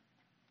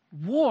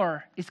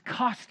 War is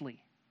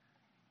costly.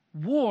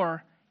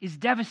 War is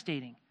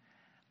devastating.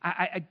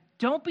 I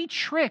don't be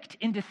tricked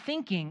into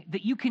thinking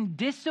that you can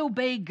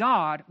disobey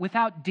God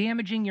without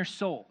damaging your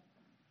soul.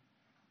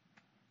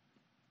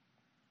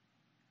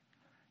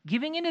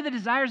 Giving into the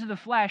desires of the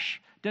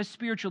flesh does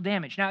spiritual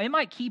damage. Now, it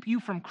might keep you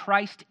from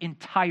Christ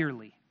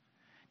entirely.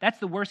 That's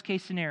the worst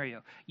case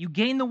scenario. You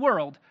gain the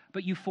world,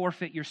 but you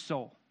forfeit your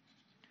soul.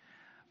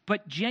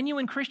 But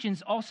genuine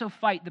Christians also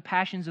fight the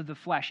passions of the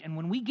flesh. And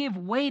when we give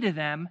way to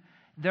them,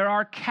 there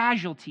are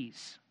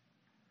casualties.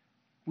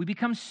 We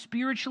become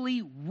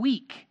spiritually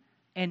weak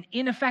and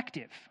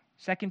ineffective.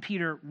 2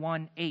 Peter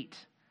 1:8.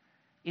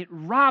 It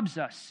robs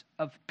us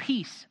of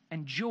peace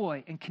and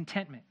joy and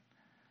contentment.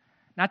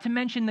 Not to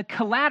mention the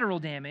collateral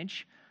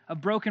damage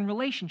of broken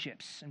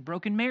relationships and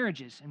broken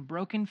marriages and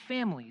broken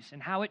families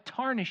and how it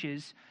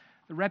tarnishes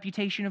the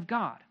reputation of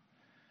God.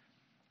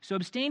 So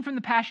abstain from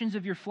the passions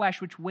of your flesh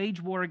which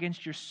wage war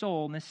against your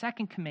soul. And the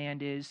second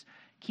command is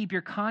keep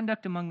your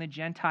conduct among the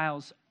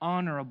Gentiles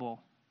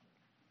honorable.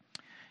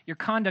 Your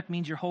conduct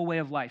means your whole way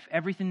of life,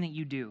 everything that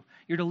you do.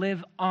 You're to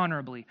live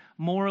honorably,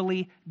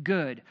 morally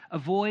good,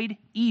 avoid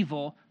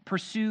evil,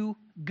 pursue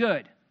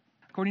good,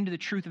 according to the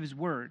truth of his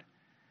word.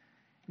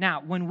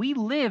 Now, when we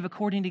live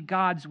according to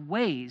God's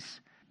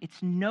ways,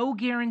 it's no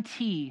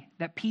guarantee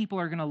that people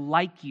are going to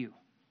like you.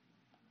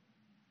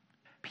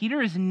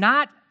 Peter is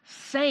not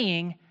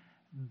saying,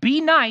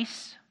 be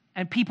nice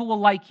and people will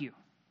like you.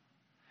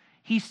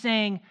 He's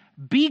saying,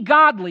 be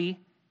godly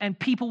and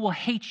people will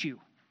hate you.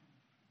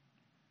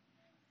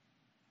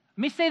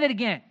 Let me say that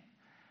again.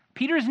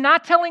 Peter is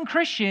not telling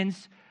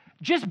Christians,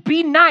 just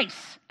be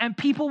nice and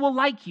people will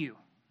like you.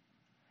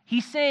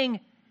 He's saying,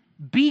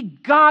 be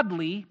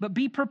godly, but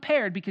be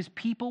prepared because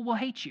people will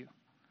hate you.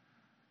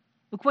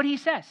 Look what he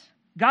says.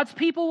 God's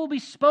people will be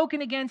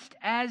spoken against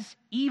as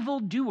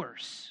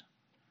evildoers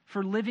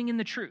for living in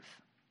the truth.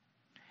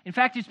 In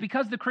fact, it's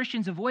because the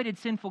Christians avoided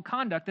sinful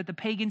conduct that the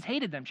pagans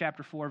hated them,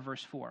 chapter 4,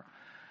 verse 4.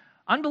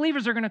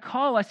 Unbelievers are going to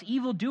call us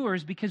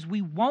evildoers because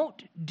we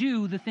won't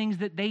do the things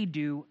that they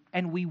do,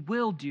 and we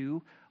will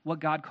do what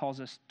God calls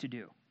us to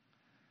do.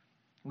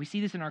 We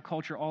see this in our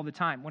culture all the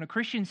time. When a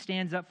Christian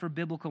stands up for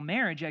biblical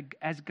marriage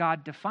as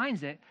God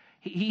defines it,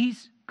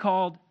 he's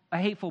called a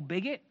hateful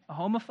bigot, a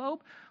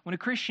homophobe. When a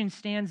Christian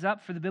stands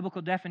up for the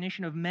biblical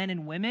definition of men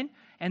and women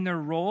and their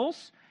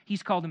roles,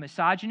 he's called a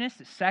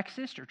misogynist, a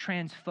sexist, or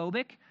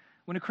transphobic.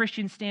 When a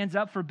Christian stands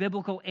up for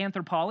biblical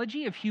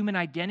anthropology of human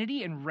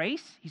identity and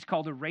race, he's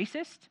called a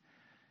racist.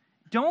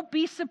 Don't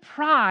be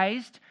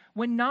surprised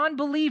when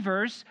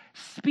non-believers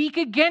speak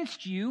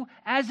against you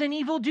as an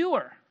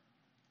evildoer.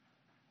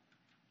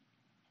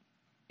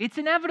 It's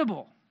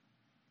inevitable.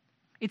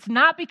 It's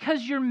not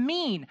because you're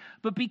mean,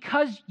 but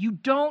because you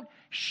don't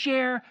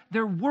share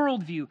their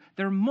worldview,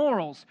 their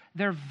morals,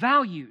 their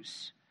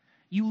values.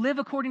 You live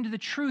according to the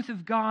truth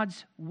of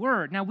God's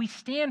word. Now, we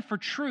stand for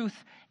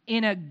truth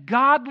in a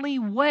godly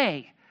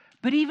way.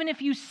 But even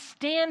if you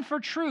stand for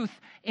truth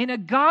in a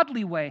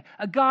godly way,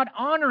 a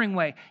God-honoring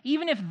way,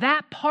 even if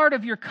that part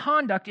of your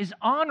conduct is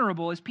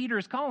honorable, as Peter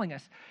is calling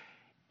us,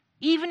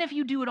 even if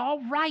you do it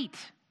all right,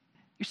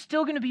 you're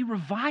still going to be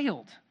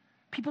reviled.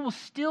 People will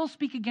still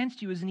speak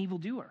against you as an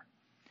evildoer.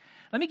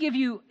 Let me give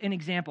you an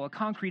example, a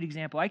concrete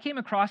example. I came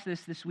across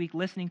this week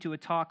listening to a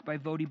talk by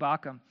Voddie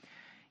Baucham.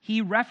 He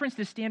referenced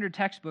the standard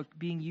textbook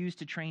being used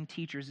to train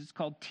teachers. It's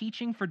called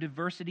Teaching for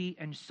Diversity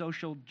and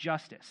Social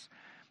Justice.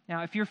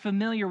 Now, if you're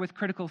familiar with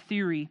critical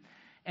theory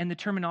and the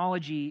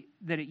terminology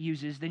that it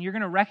uses, then you're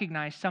going to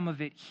recognize some of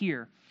it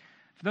here.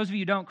 For those of you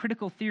who don't,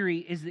 critical theory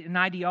is an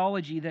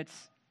ideology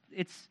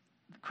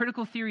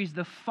critical theory is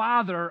the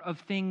father of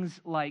things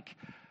like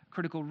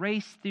critical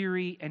race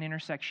theory and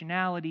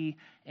intersectionality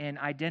and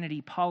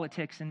identity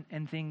politics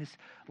and things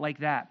like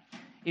that.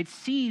 It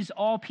sees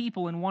all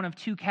people in one of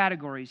two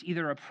categories,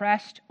 either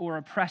oppressed or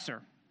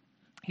oppressor.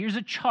 Here's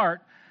a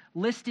chart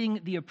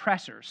listing the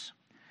oppressors.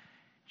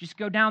 Just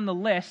go down the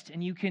list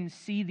and you can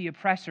see the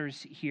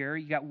oppressors here.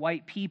 You got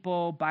white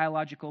people,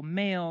 biological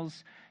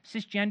males,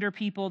 cisgender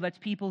people, that's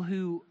people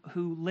who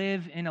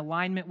live in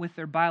alignment with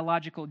their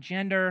biological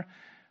gender.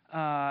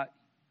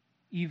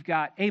 You've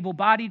got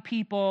able-bodied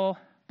people,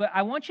 but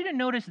I want you to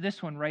notice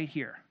this one right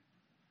here.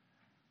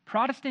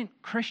 Protestant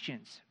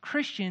Christians.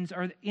 Christians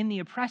are in the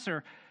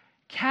oppressor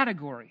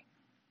category.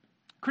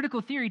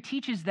 Critical theory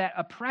teaches that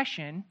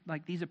oppression,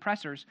 like these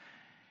oppressors,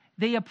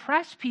 they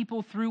oppress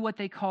people through what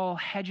they call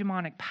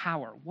hegemonic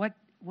power. What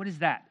is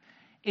that?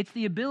 It's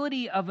the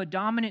ability of a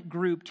dominant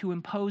group to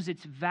impose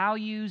its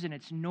values and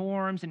its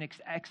norms and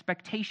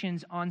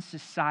expectations on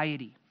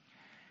society.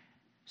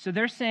 So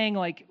they're saying,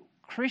 like,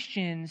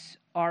 Christians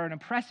are an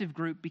oppressive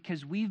group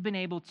because we've been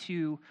able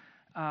to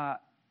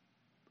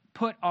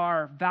put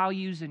our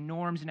values and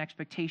norms and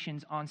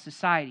expectations on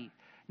society.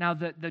 Now,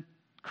 the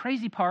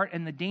crazy part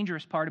and the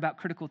dangerous part about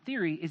critical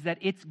theory is that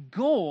its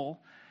goal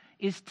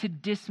is to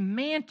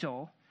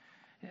dismantle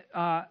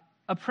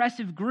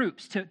oppressive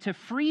groups, to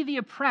free the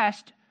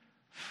oppressed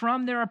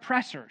from their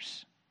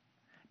oppressors,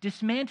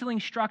 dismantling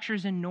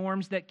structures and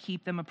norms that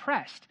keep them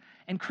oppressed.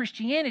 And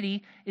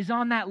Christianity is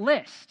on that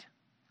list.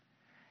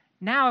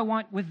 Now I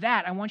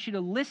want you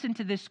to listen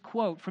to this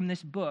quote from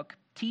this book,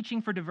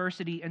 Teaching for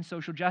Diversity and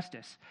Social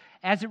Justice,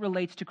 as it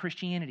relates to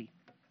Christianity.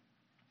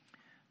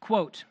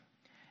 Quote,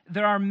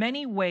 "There are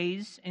many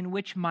ways in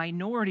which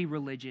minority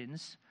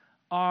religions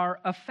are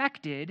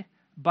affected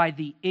by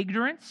the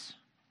ignorance,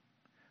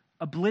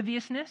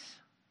 obliviousness,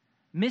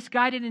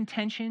 misguided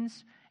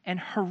intentions, and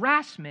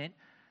harassment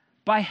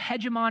by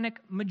hegemonic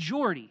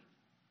majority."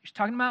 He's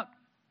talking about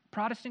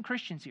Protestant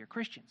Christians here,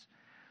 Christians.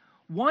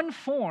 "One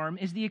form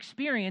is the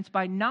experience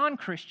by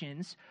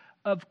non-Christians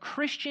of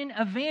Christian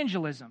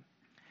evangelism.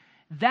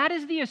 That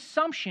is the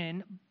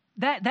assumption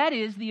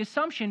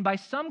by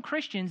some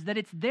Christians that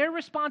it's their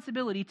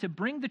responsibility to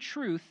bring the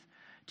truth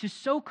to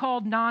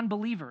so-called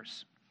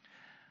non-believers.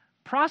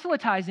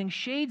 Proselytizing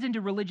shades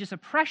into religious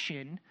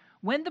oppression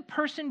when the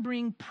person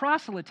being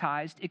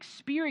proselytized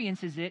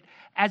experiences it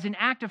as an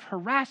act of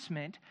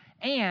harassment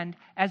and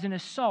as an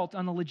assault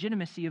on the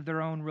legitimacy of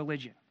their own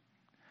religion."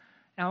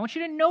 Now, I want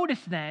you to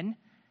notice then,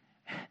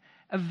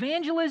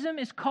 evangelism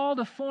is called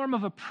a form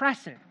of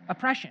oppression.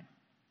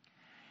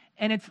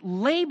 And it's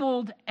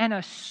labeled an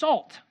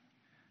assault,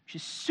 which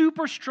is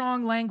super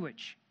strong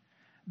language,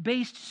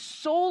 based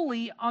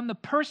solely on the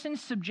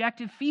person's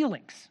subjective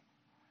feelings.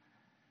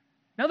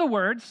 In other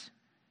words,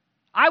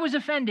 I was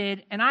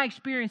offended and I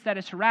experienced that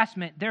as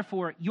harassment,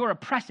 therefore you're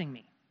oppressing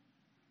me.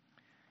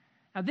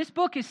 Now, this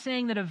book is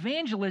saying that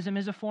evangelism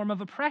is a form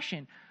of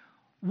oppression.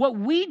 What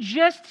we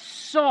just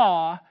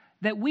saw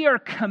that we are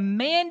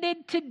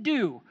commanded to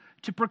do,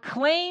 to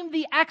proclaim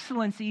the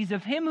excellencies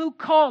of Him who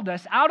called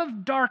us out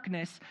of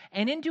darkness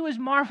and into His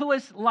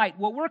marvelous light,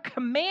 what we're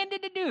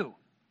commanded to do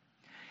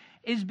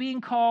is being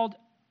called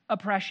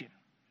oppression.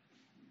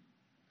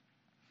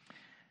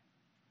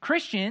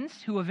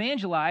 Christians who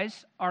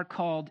evangelize are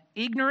called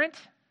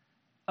ignorant,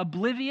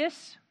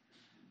 oblivious,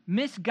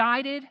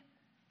 misguided,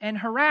 and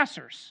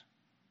harassers.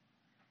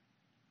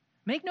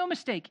 Make no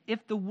mistake,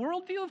 if the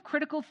worldview of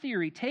critical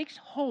theory takes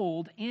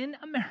hold in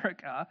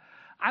America,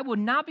 I would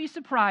not be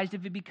surprised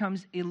if it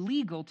becomes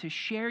illegal to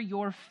share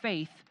your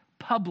faith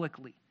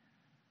publicly.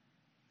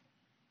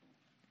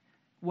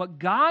 What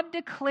God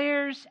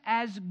declares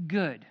as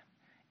good,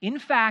 in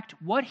fact,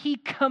 what He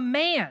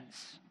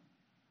commands,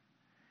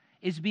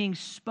 is being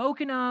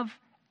spoken of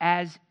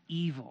as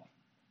evil.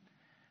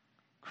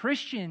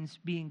 Christians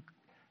being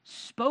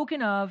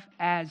spoken of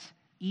as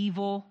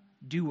evil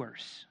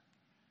doers,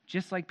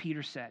 just like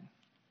Peter said.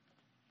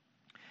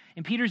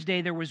 In Peter's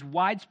day, there was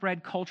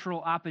widespread cultural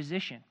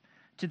opposition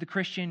to the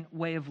Christian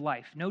way of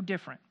life, no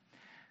different.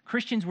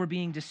 Christians were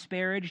being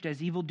disparaged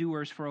as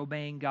evildoers for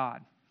obeying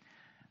God.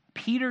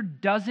 Peter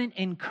doesn't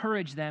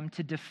encourage them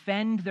to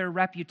defend their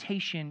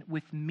reputation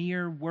with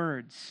mere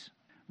words.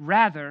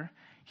 Rather,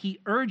 he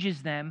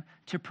urges them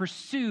to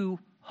pursue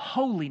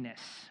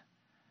holiness,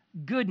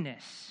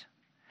 goodness.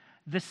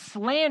 The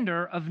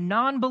slander of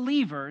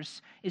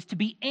non-believers is to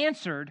be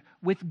answered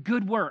with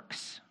good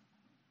works,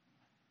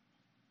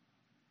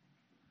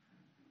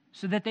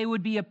 so that they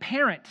would be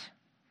apparent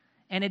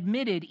and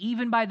admitted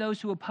even by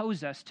those who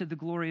oppose us to the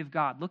glory of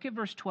God. Look at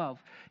verse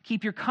 12.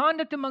 "Keep your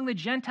conduct among the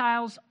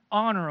Gentiles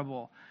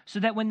honorable, so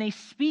that when they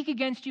speak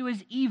against you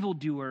as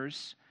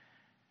evildoers,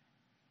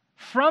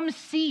 from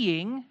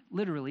seeing,"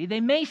 literally,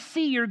 "they may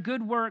see your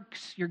good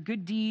works, your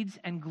good deeds,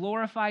 and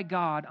glorify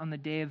God on the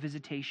day of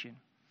visitation."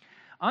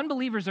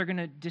 Unbelievers are going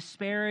to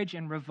disparage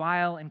and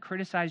revile and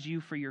criticize you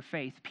for your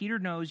faith. Peter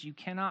knows you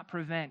cannot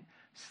prevent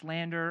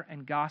slander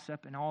and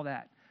gossip and all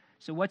that.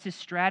 So what's his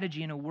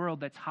strategy in a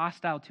world that's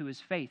hostile to his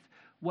faith?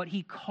 What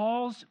he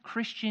calls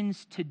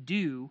Christians to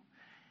do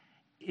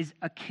is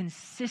a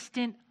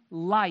consistent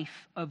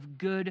life of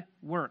good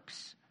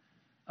works,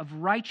 of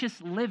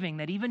righteous living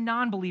that even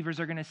non-believers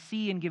are going to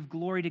see and give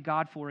glory to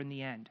God for in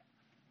the end.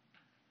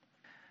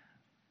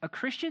 A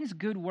Christian's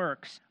good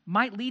works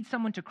might lead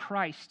someone to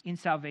Christ in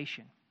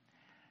salvation,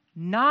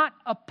 not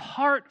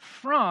apart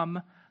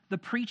from the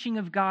preaching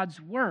of God's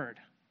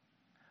word,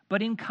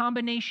 but in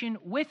combination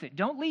with it.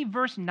 Don't leave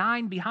verse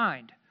 9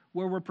 behind,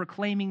 where we're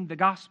proclaiming the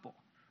gospel.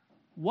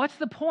 What's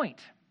the point?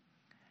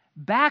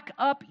 Back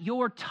up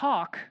your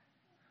talk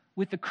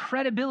with the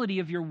credibility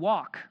of your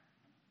walk.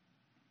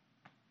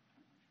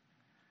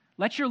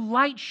 Let your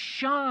light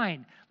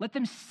shine. Let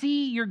them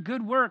see your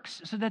good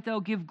works so that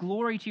they'll give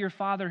glory to your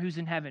Father who's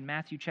in heaven.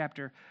 Matthew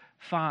chapter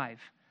 5,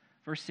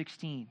 verse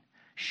 16.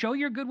 Show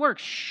your good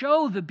works.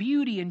 Show the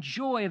beauty and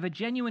joy of a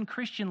genuine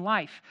Christian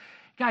life.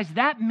 Guys,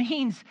 that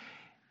means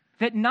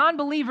that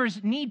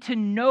non-believers need to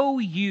know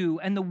you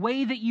and the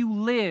way that you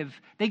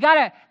live. They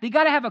gotta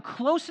have a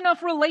close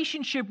enough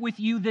relationship with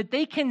you that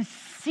they can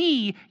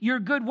see your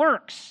good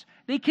works.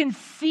 They can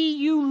see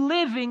you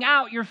living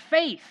out your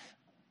faith.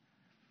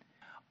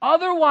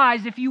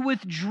 Otherwise, if you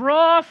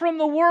withdraw from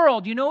the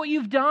world, you know what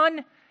you've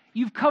done?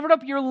 You've covered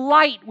up your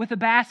light with a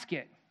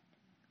basket.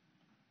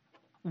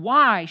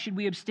 Why should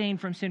we abstain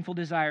from sinful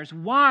desires?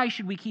 Why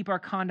should we keep our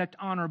conduct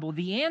honorable?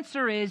 The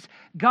answer is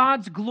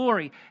God's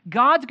glory.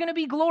 God's going to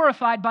be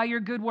glorified by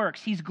your good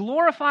works. He's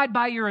glorified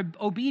by your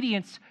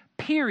obedience,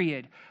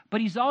 period.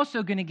 But He's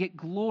also going to get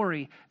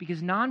glory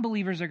because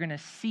non-believers are going to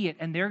see it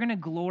and they're going to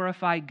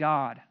glorify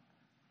God.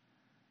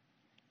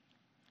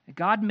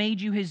 God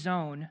made you His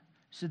own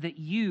so that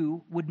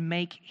you would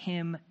make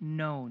Him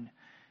known.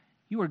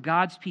 You are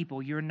God's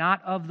people. You're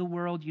not of the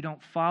world. You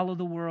don't follow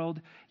the world.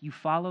 You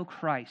follow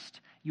Christ.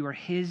 You are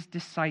His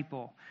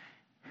disciple.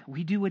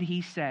 We do what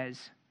He says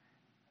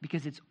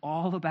because it's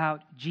all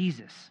about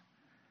Jesus.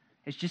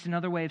 It's just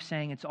another way of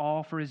saying it's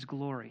all for His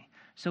glory.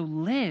 So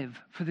live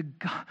for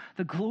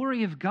the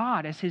glory of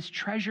God as His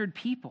treasured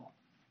people.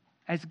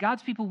 As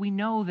God's people, we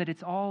know that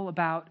it's all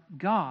about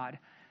God.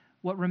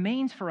 What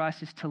remains for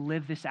us is to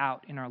live this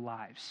out in our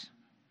lives.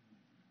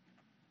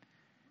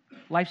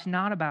 Life's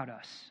not about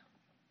us.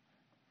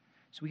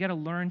 So we got to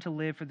learn to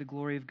live for the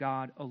glory of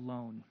God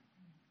alone.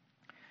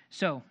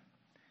 So,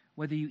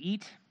 whether you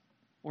eat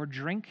or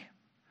drink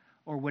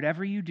or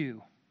whatever you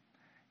do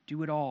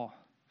it all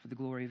for the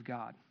glory of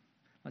God.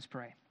 Let's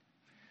pray.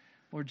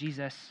 Lord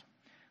Jesus,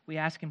 we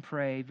ask and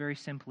pray very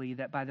simply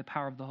that by the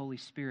power of the Holy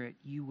Spirit,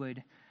 you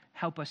would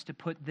help us to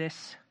put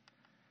this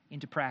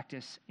into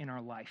practice in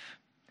our life.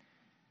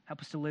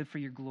 Help us to live for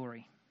your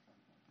glory.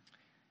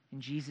 In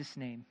Jesus'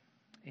 name,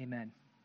 amen.